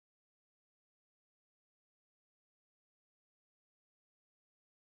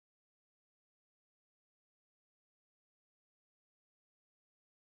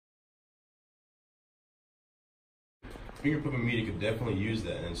Fingerprint Media could definitely use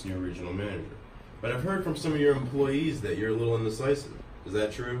that in its new regional manager. But I've heard from some of your employees that you're a little indecisive. Is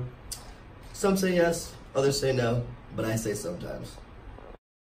that true? Some say yes, others say no, but I say sometimes.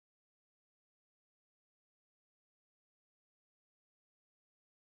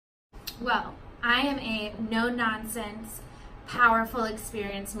 Well, I am a no-nonsense, powerful,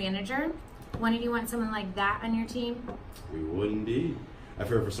 experienced manager. Wouldn't you want someone like that on your team? We would indeed. I've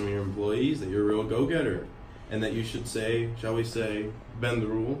heard from some of your employees that you're a real go-getter and that you should say, shall we say, bend the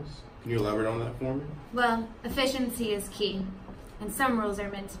rules. Can you elaborate on that for me? Well, efficiency is key, and some rules are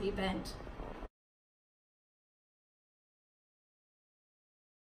meant to be bent.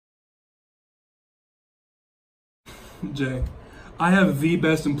 Jay, I have the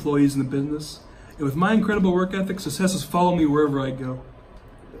best employees in the business, and with my incredible work ethic, success has followed me wherever I go.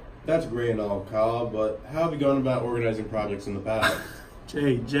 That's great and all, Kyle, but how have you gone about organizing projects in the past?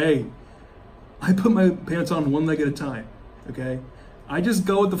 Jay, I put my pants on one leg at a time, okay? I just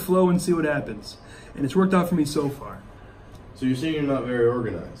go with the flow and see what happens, and it's worked out for me so far. So you're saying you're not very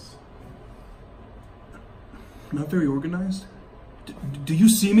organized? Not very organized? Do you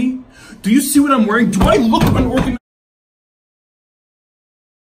see me? Do you see what I'm wearing? Do I look unorganized?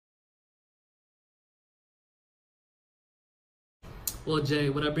 Well, Jay,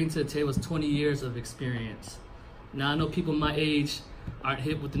 what I bring to the table is 20 years of experience. Now, I know people my age aren't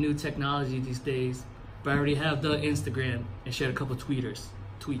hip with the new technology these days, but I already have done Instagram and shared a couple tweeters.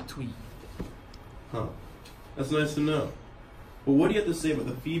 Tweet. Huh. That's nice to know. But what do you have to say about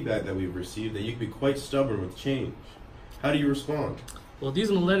the feedback that we've received that you can be quite stubborn with change? How do you respond? Well, these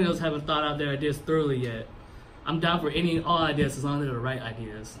millennials haven't thought out their ideas thoroughly yet. I'm down for any and all ideas as long as they're the right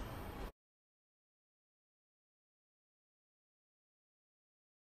ideas.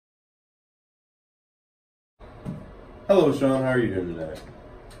 Hello, Sean. How are you doing today?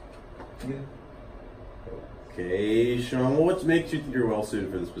 Good. Okay, Sean. Well, what makes you think you're well suited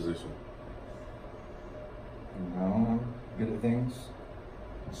for this position? No, I'm good at things.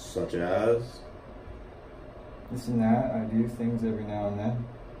 Such as? This and that, I do things every now and then.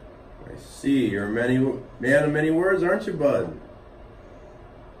 I see. You're a man of many words, aren't you, bud?